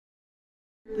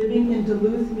living in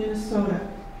Duluth, Minnesota.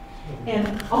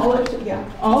 And all it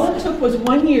took was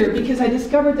 1 year because I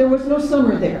discovered there was no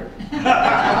summer there.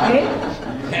 Okay?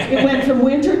 It went from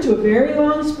winter to a very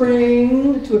long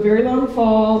spring, to a very long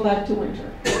fall, back to winter.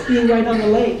 Being right on the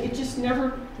lake, it just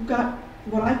never got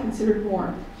what I considered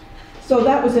warm. So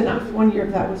that was enough. 1 year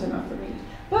of that was enough for me.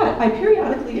 But I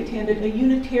periodically attended a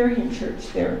Unitarian church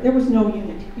there. There was no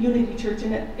Unity church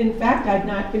in it. In fact, I'd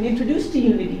not been introduced to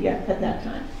Unity yet at that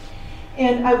time.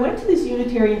 And I went to this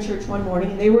Unitarian church one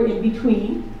morning, and they were in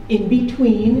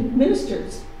between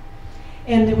ministers.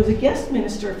 And there was a guest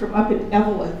minister from up in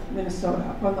Evelyn, Minnesota,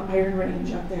 up on the Iron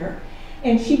Range up there.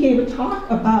 And she gave a talk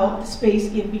about the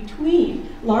space in between,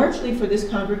 largely for this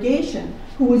congregation,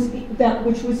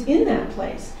 which was in that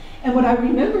place. And what I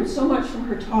remembered so much from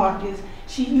her talk is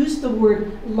she used the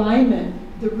word limen,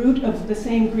 the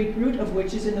same Greek root of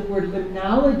which is in the word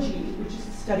limnology, which is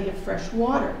the study of fresh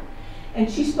water. And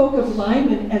she spoke of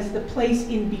limen as the place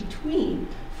in between,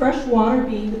 fresh water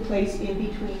being the place in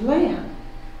between land.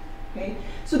 Okay?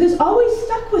 So this always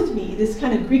stuck with me, this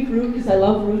kind of Greek root, because I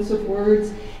love roots of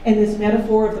words, and this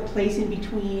metaphor of the place in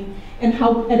between, and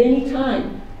how at any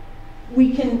time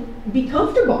we can be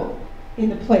comfortable in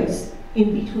the place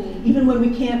in between, even when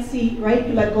we can't see, right?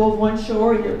 You let go of one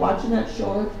shore and you're watching that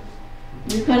shore.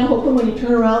 You're kind of hoping when you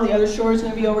turn around the other shore is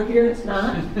going to be over here, and it's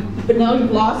not. But now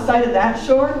you've lost sight of that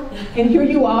shore, and here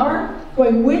you are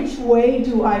going, which way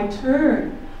do I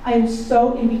turn? I am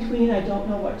so in between, I don't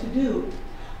know what to do.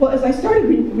 Well, as I started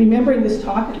remembering this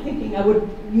talk and thinking I would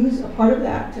use a part of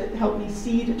that to help me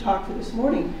see the talk for this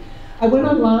morning, I went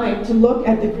online to look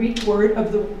at the Greek word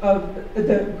of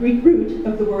the Greek root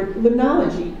of the word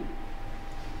limnology.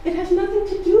 It has nothing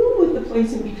to do with the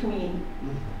place in between.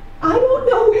 I don't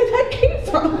know where that came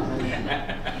from.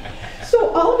 So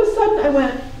all of a sudden I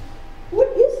went, what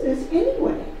is this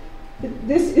anyway?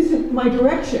 This isn't my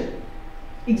direction.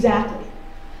 Exactly.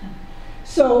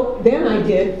 So then I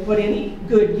did what any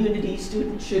good Unity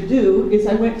student should do, is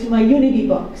I went to my Unity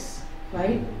books,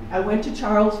 right? I went to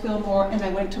Charles Fillmore and I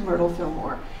went to Myrtle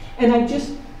Fillmore. And I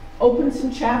just opened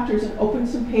some chapters and opened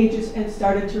some pages and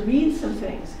started to read some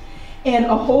things. And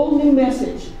a whole new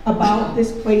message about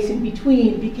this place in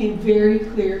between became very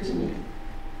clear to me.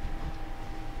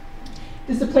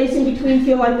 Does the place in between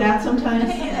feel like that sometimes?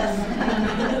 Yes.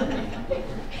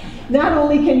 Not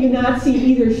only can you not see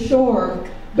either shore,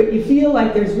 but you feel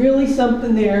like there's really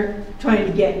something there trying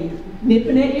to get you,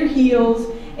 nipping at your heels,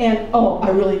 and oh,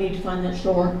 I really need to find that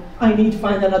shore. I need to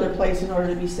find that other place in order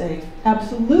to be safe.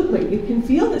 Absolutely, it can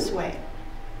feel this way.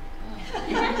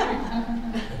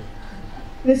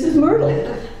 This is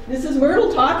Myrtle. This is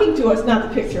Myrtle talking to us, not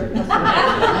the picture.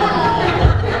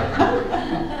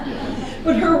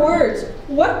 But her words,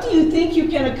 what do you think you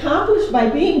can accomplish by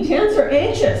being tense or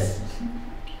anxious?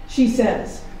 She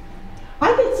says.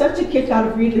 I get such a kick out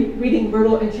of reading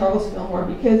Myrtle and Charles Fillmore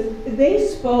because they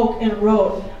spoke and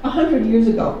wrote 100 years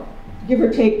ago, give or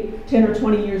take 10 or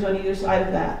 20 years on either side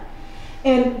of that.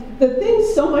 And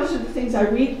so much of the things I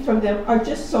read from them are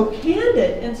just so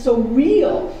candid and so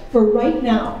real for right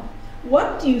now.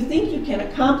 What do you think you can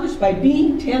accomplish by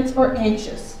being tense or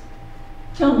anxious?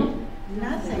 Tell me.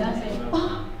 Nothing.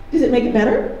 Oh, does it make it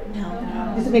better?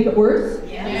 No. Does it make it worse?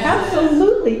 Yes.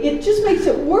 Absolutely. It just makes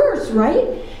it worse,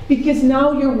 right? Because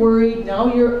now you're worried,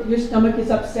 now your stomach is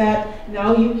upset,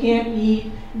 now you can't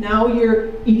eat, now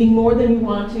you're eating more than you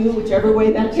want to, whichever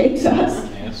way that takes us.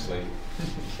 And sleep.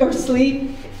 Or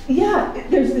sleep. Yeah,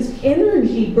 there's this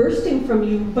energy bursting from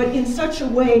you, but in such a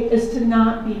way as to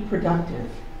not be productive.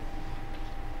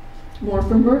 More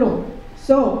from Myrtle.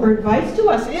 So her advice to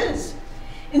us is,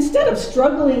 instead of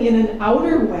struggling in an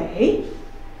outer way,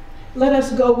 let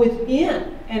us go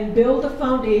within and build a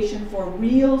foundation for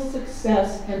real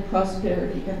success and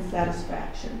prosperity and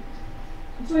satisfaction.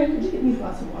 I'm sorry, could you get me a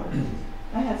glass of water, please?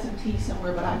 I had some tea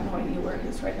somewhere, but I have no idea where it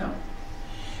is right now.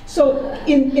 So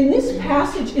in this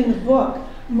passage in the book,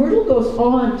 Myrtle goes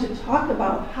on to talk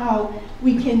about how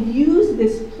we can use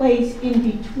this place in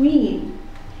between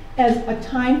as a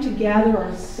time to gather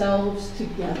ourselves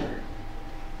together,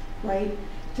 right?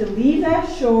 To leave that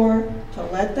shore, to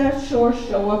let that shore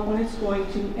show up when it's going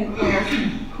to, and ask,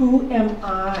 who am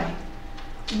I?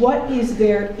 What is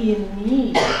there in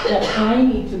me that I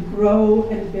need to grow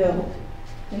and build?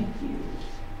 Thank you.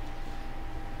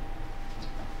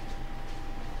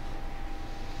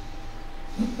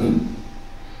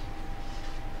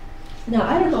 Now,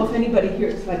 I don't know if anybody here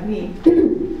is like me,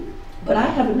 but I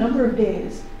have a number of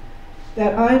days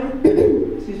that I'm,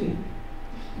 excuse me,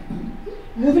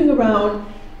 moving around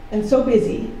and so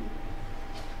busy.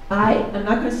 I'm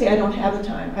not going to say I don't have the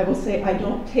time. I will say I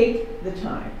don't take the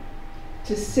time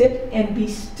to sit and be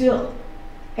still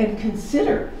and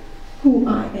consider who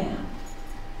I am.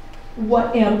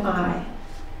 What am I?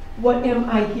 What am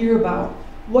I here about?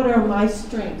 What are my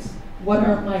strengths? What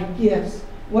are my gifts?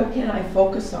 What can I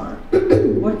focus on?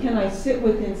 What can I sit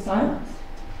with in silence?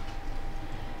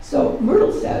 So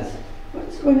Myrtle says,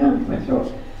 what's going on with my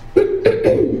throat?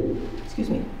 Excuse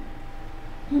me.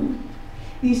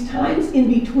 These times in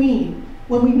between,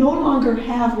 when we no longer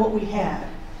have what we had,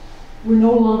 we're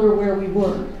no longer where we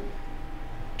were,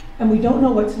 and we don't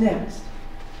know what's next,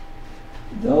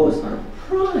 those are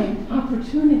prime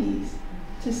opportunities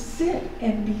to sit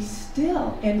and be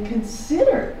still and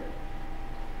consider,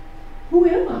 who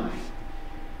am I?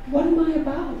 What am I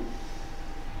about?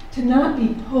 To not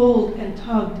be pulled and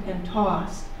tugged and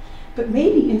tossed, but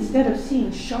maybe instead of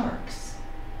seeing sharks,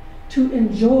 to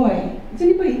enjoy. Is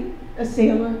anybody a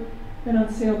sailor? Been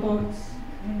on sailboats?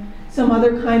 Some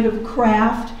other kind of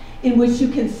craft in which you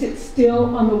can sit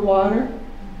still on the water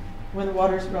when the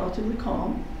water is relatively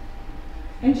calm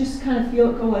and just kind of feel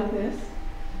it go like this.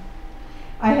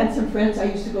 I had some friends I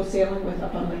used to go sailing with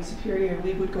up on Lake Superior, and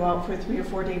we would go out for a 3 or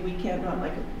 4 day weekend on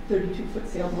like a 32-foot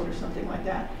sailboat or something like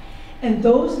that. And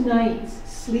those nights,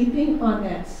 sleeping on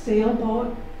that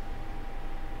sailboat,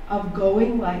 of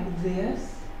going like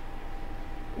this,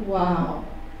 wow.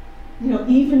 You know,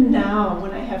 even now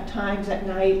when I have times at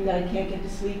night that I can't get to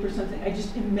sleep or something, I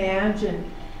just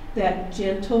imagine that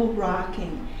gentle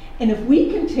rocking. And if we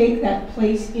can take that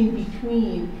place in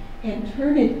between and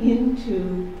turn it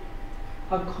into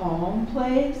a calm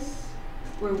place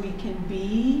where we can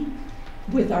be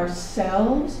with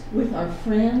ourselves, with our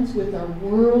friends, with our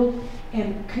world,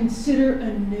 and consider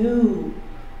anew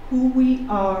who we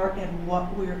are and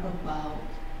what we're about,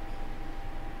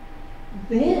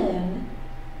 then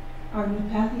our new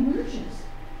path emerges.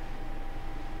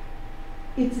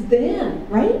 It's then,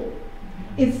 right?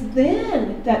 It's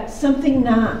then that something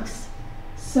knocks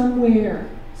somewhere.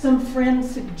 Some friend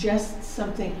suggests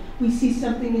something. We see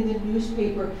something in the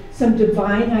newspaper. Some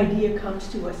divine idea comes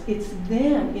to us. It's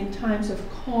then, in times of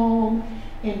calm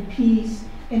and peace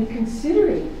and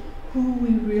considering who we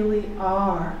really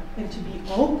are and to be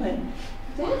open,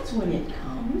 that's when it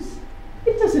comes.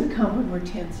 It doesn't come when we're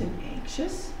tense and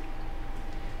anxious.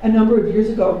 A number of years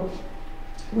ago,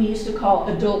 we used to call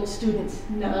adult students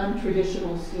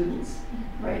non-traditional students,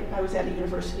 right? I was at a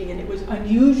university, and it was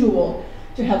unusual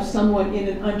to have someone in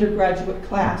an undergraduate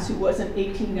class who wasn't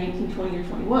 18, 19, 20, or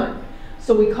 21.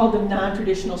 So we called them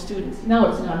non-traditional students. Now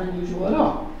it's not unusual at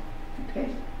all, okay?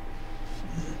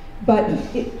 But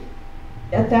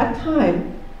at that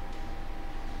time,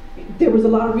 there was a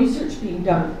lot of research being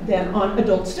done then on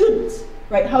adult students,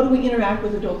 right? How do we interact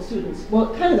with adult students?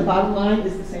 Well, kind of the bottom line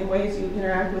is the same way as you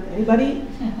interact with anybody,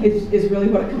 is really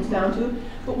what it comes down to.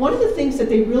 But one of the things that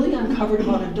they really uncovered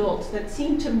about adults that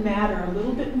seemed to matter a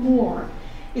little bit more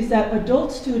is that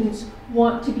adult students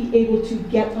want to be able to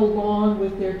get along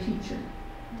with their teacher.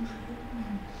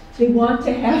 They want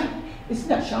to have, isn't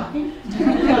that shocking?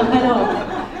 Yeah,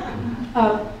 I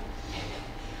know.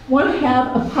 Want to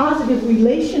have a positive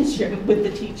relationship with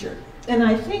the teacher. And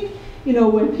I think, you know,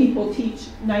 when people teach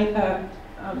 18,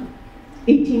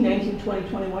 19, 20,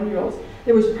 21-year-olds,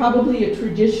 there was probably a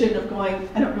tradition of going,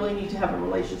 I don't really need to have a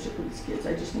relationship with these kids,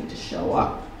 I just need to show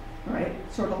up, right?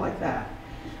 Sort of like that.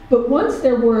 But once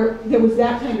there was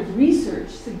that kind of research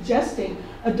suggesting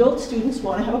adult students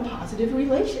want to have a positive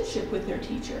relationship with their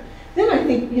teacher, then I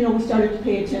think, you know, we started to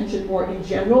pay attention more in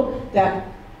general that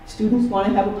students want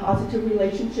to have a positive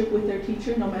relationship with their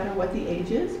teacher no matter what the age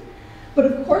is. But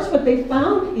of course what they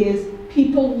found is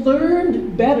people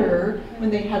learned better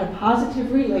when they had a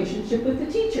positive relationship with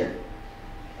the teacher,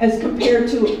 as compared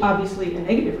to obviously a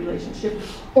negative relationship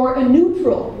or a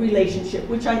neutral relationship,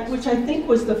 which I think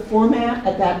was the format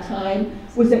at that time,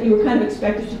 was that you were kind of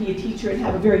expected to be a teacher and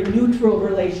have a very neutral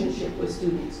relationship with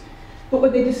students. But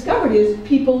what they discovered is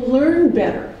people learn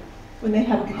better when they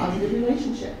have a positive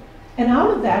relationship. And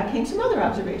out of that came some other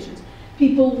observations.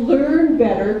 People learn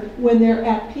better when they're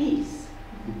at peace.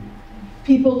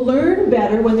 People learn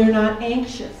better when they're not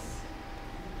anxious.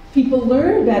 People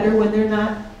learn better when they're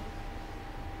not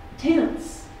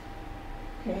tense.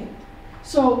 Okay?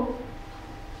 So,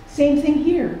 same thing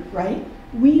here, right?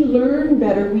 We learn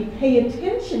better, we pay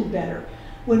attention better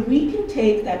when we can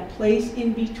take that place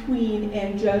in between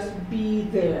and just be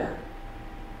there.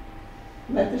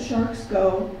 Let the sharks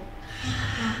go,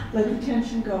 let the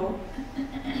tension go,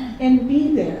 and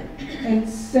be there, and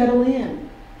settle in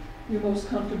your most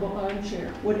comfortable armchair,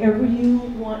 whatever you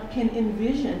want, can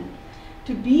envision,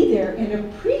 to be there and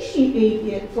appreciate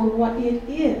it for what it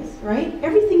is, right?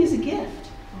 Everything is a gift.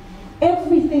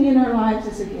 Everything in our lives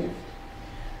is a gift.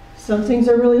 Some things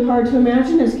are really hard to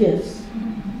imagine as gifts.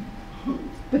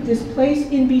 But this place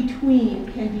in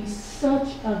between can be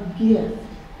such a gift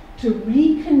to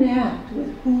reconnect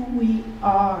with who we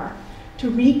are,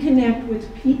 to reconnect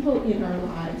with people in our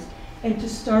lives, and to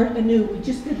start anew. We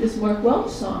just did this Mark Welch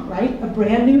song, right? A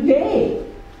brand new day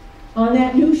on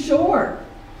that new shore,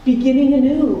 beginning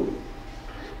anew.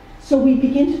 So we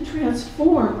begin to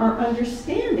transform our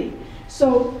understanding.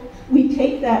 So we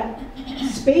take that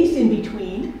space in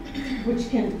between, which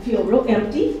can feel real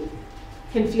empty,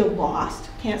 can feel lost,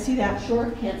 can't see that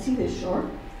shore, can't see this shore,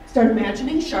 start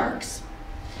imagining sharks,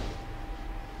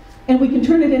 and we can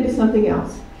turn it into something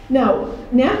else. Now,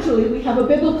 naturally, we have a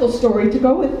biblical story to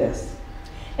go with this.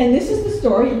 And this is the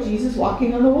story of Jesus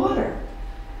walking on the water,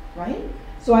 right?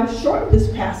 So I've shortened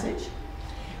this passage.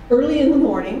 Early in the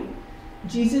morning,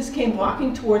 Jesus came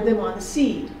walking toward them on the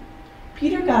sea.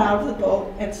 Peter got out of the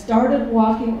boat and started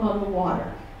walking on the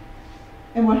water.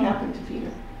 And what happened to Peter?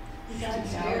 He got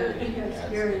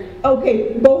scared.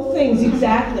 Okay, both things,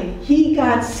 exactly. He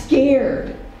got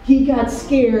scared. He got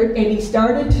scared and he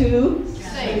started to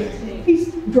Sink.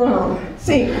 He's drowned.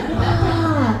 Sink.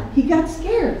 He got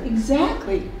scared.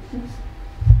 Exactly.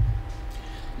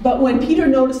 But when Peter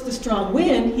noticed the strong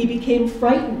wind, he became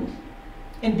frightened.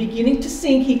 And beginning to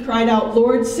sink, he cried out,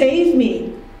 "Lord, save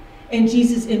me." And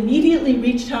Jesus immediately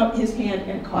reached out his hand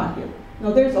and caught him.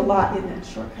 Now, there's a lot in that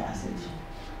short passage.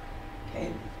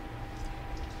 Okay.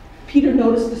 Peter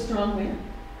noticed the strong wind.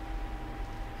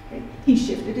 Okay. He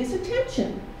shifted his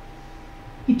attention.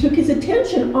 He took his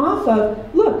attention off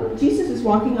of, look, Jesus is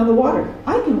walking on the water.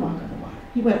 I can walk on the water.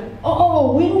 He went,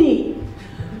 oh, windy.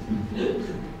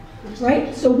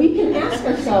 Right? So we can ask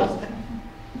ourselves,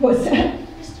 what's that?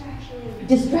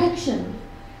 Distraction.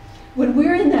 When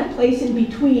we're in that place in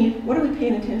between, what are we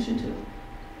paying attention to?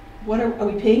 What are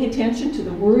we paying attention to?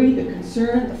 The worry, the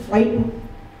concern, the frighten,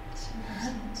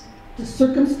 the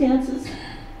circumstances?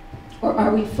 Or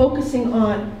are we focusing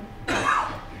on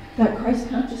that Christ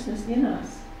consciousness in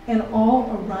us and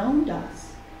all around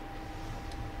us?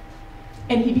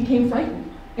 And he became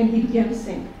frightened and he began to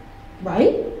sink.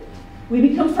 Right? We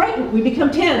become frightened, we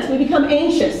become tense, we become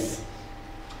anxious,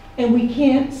 and we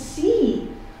can't see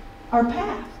our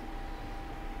path.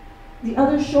 The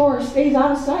other shore stays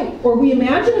out of sight, or we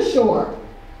imagine a shore,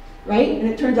 right? And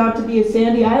it turns out to be a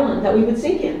sandy island that we would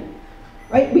sink in,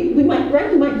 right? We might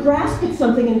grasp at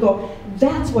something and go,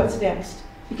 that's what's next,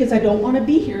 because I don't want to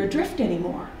be here adrift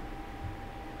anymore,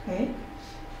 okay?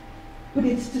 But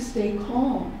it's to stay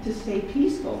calm, to stay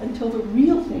peaceful until the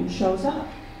real thing shows up.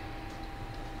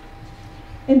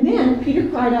 And then Peter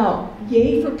cried out,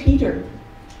 yay for Peter,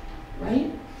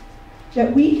 right?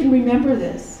 That we can remember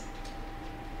this.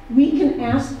 We can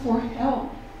ask for help.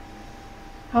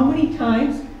 How many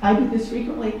times, I do this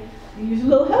frequently, I use a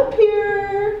little help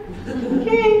here.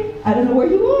 Okay, I don't know where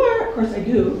you are. Of course I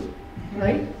do,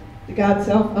 right? The God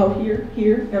self out here,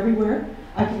 here, everywhere.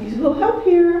 I can use a little help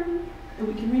here. And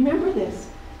we can remember this.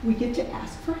 We get to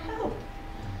ask for help.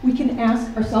 We can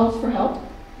ask ourselves for help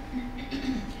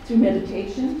through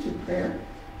meditation, through prayer.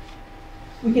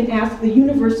 We can ask the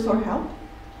universe for help.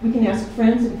 We can ask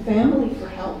friends and family for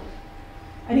help.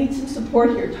 I need some support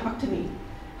here. Talk to me.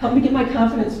 Help me get my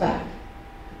confidence back.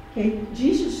 Okay?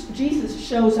 Jesus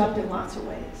shows up in lots of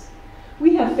ways.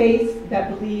 We have faith that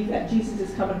believe that Jesus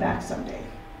is coming back someday.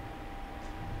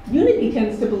 Unity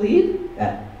tends to believe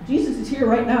that Jesus is here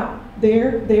right now.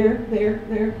 There,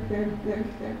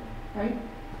 right?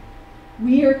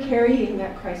 We are carrying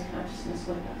that Christ consciousness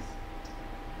with us.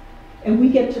 And we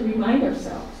get to remind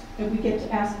ourselves, and we get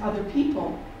to ask other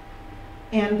people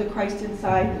and the Christ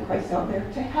inside, the Christ out there,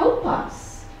 to help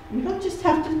us. We don't just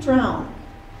have to drown.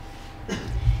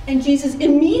 And Jesus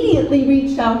immediately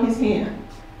reached out his hand.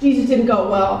 Jesus didn't go,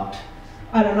 well,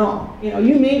 I don't know,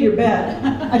 you made your bed.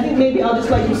 I think maybe I'll just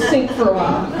let you sink for a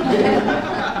while.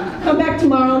 Come back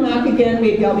tomorrow, knock again,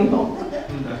 maybe I'll be home.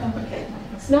 Okay.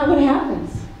 It's not what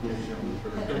happens.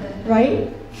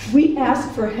 Right? We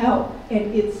ask for help,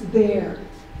 and it's there.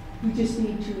 We just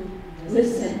need to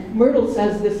listen. Myrtle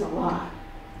says this a lot.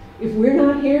 If we're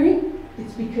not hearing,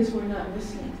 it's because we're not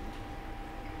listening.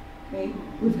 Okay?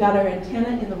 We've got our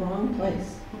antenna in the wrong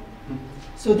place.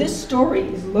 So this story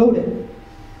is loaded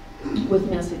with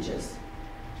messages.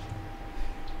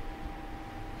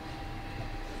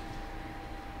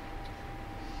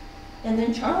 And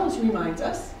then Charles reminds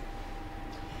us,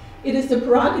 it is the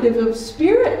prerogative of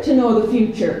spirit to know the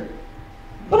future.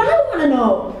 But I want to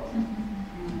know.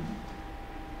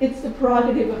 It's the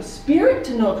prerogative of spirit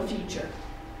to know the future.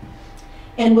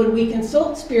 And when we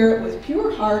consult spirit with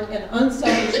pure heart and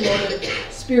unselfish motive,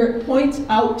 spirit points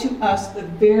out to us the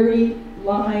very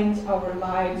lines our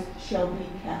lives shall be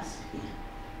cast in.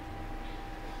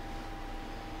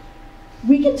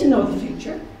 We get to know the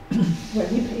future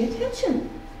when we pay attention.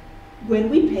 When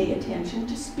we pay attention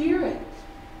to Spirit.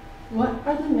 What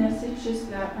are the messages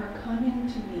that are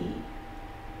coming to me?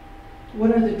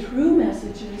 What are the true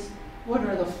messages? What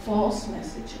are the false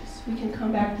messages? We can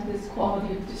come back to this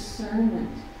quality of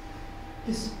discernment.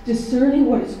 Discerning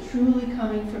what is truly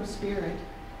coming from Spirit.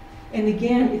 And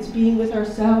again, it's being with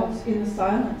ourselves in the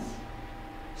silence.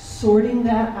 Sorting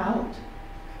that out.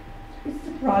 It's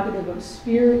the prerogative of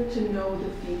Spirit to know the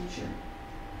future.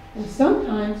 And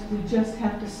sometimes we just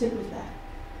have to sit with that.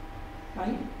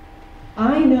 Right?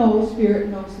 I know Spirit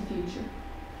knows the future.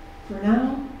 For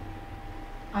now,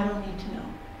 I don't need to know.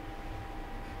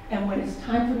 And when it's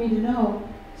time for me to know,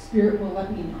 Spirit will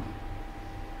let me know.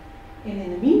 And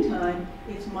in the meantime,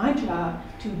 it's my job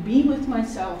to be with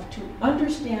myself, to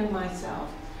understand myself,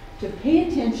 to pay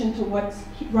attention to what's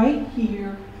right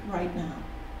here, right now,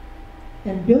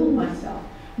 and build myself.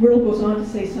 Merle goes on to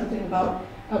say something about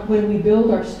when we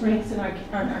build our strengths and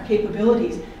our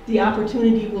capabilities, the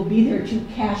opportunity will be there to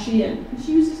cash in. And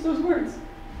she uses those words.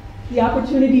 The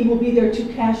opportunity will be there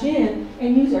to cash in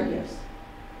and use our gifts.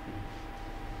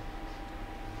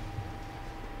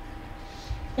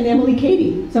 And Emily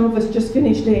Cady, some of us just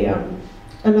finished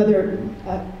another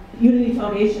Unity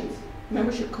Foundations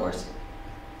membership course.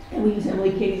 And we use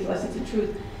Emily Cady's Lessons in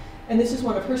Truth. And this is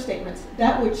one of her statements.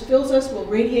 That which fills us will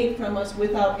radiate from us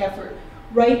without effort,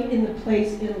 right in the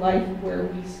place in life where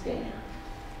we stand.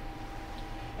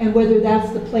 And whether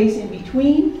that's the place in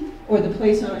between or the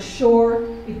place on a shore,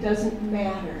 it doesn't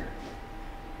matter.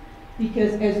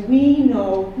 Because as we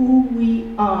know who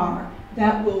we are,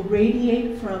 that will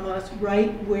radiate from us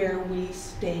right where we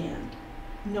stand,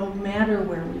 no matter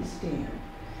where we stand.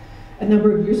 A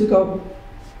number of years ago,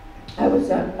 I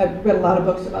read a lot of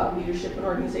books about leadership and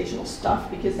organizational stuff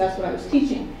because that's what I was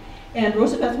teaching. And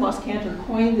Rosabeth Moss Cantor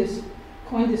coined this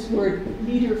word,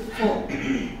 leaderful.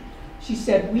 She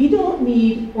said, we don't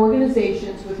need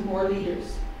organizations with more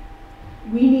leaders.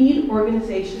 We need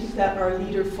organizations that are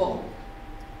leaderful.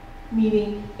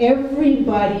 Meaning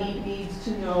everybody needs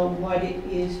to know what it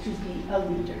is to be a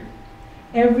leader.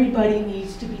 Everybody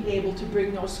needs to be able to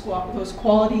bring those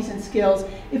qualities and skills,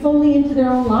 if only into their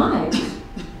own lives.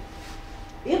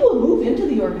 It will move into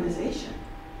the organization.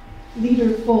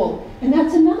 Leaderful. And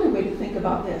that's another way to think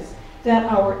about this. That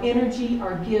our energy,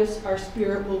 our gifts, our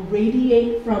spirit will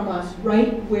radiate from us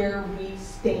right where we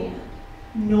stand.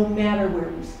 No matter where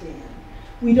we stand.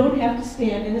 We don't have to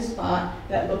stand in a spot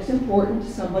that looks important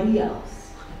to somebody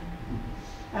else.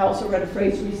 I also read a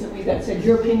phrase recently that said,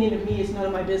 your opinion of me is none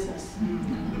of my business.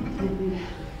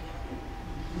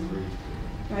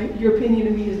 Right? Your opinion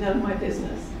of me is none of my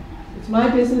business. It's my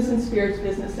business and Spirit's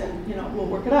business, and we'll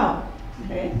work it out.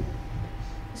 Okay?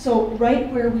 So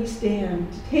right where we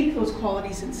stand, to take those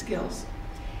qualities and skills.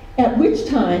 At which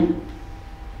time,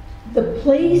 the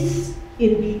space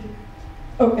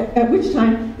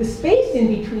in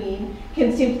between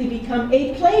can simply become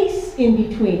a place in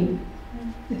between.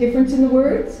 The difference in the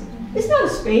words? It's not a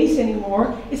space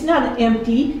anymore. It's not an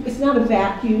empty. It's not a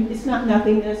vacuum. It's not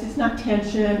nothingness. It's not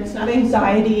tension. It's not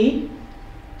anxiety.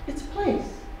 It's a place.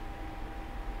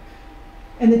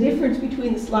 And the difference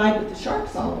between the slide with the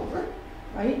sharks all over,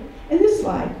 right, and this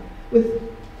slide with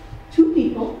two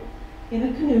people in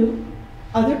a canoe,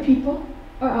 other people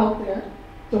are out there,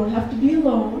 don't have to be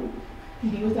alone, can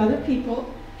be with other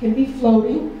people, can be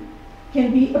floating,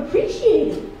 can be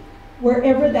appreciating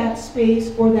wherever that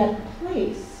space or that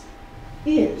place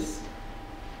is.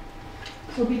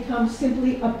 So it becomes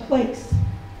simply a place.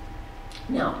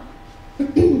 Now,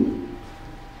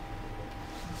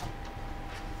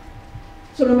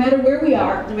 so no matter where we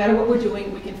are, no matter what we're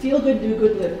doing, we can feel good, do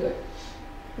good, live good.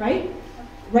 Right?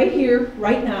 Right here,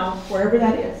 right now, wherever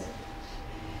that is.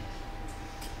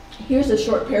 Here's a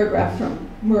short paragraph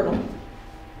from Myrtle.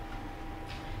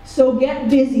 So get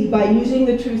busy by using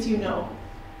the truth you know.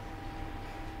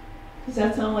 Does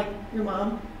that sound like your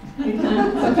mom?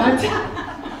 Sometimes.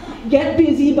 Get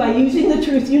busy by using the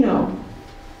truth you know.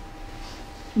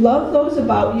 Love those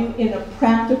about you in a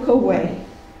practical way.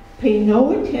 Pay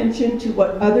no attention to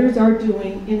what others are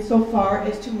doing insofar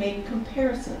as to make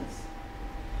comparisons.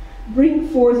 Bring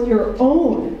forth your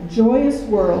own joyous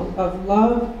world of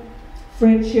love,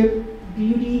 friendship,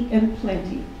 beauty, and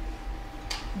plenty.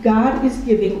 God is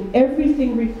giving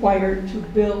everything required to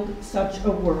build such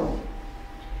a world.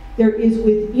 There is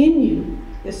within you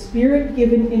the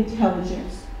Spirit-given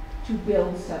intelligence to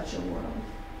build such a world.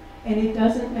 And it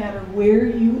doesn't matter where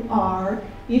you are.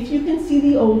 If you can see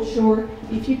the old shore,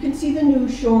 if you can see the new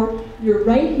shore, you're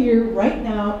right here, right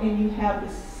now, and you have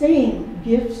the same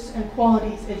gifts and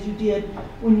qualities as you did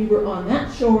when you were on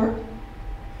that shore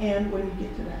and when you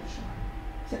get to that shore.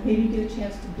 Except maybe you get a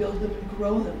chance to build them and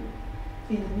grow them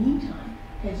in the meantime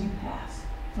as you pass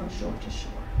from shore to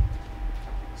shore.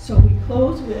 So we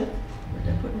close with, where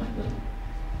did I put my little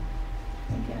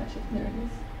gadget? There it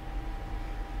is.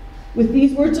 With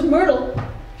these words of Myrtle.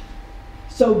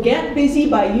 So get busy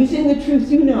by using the truth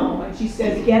you know. And she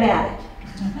says, get at it.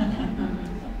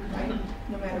 Right?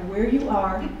 No matter where you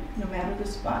are, no matter the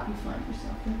spot you find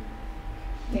yourself in.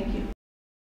 Thank you.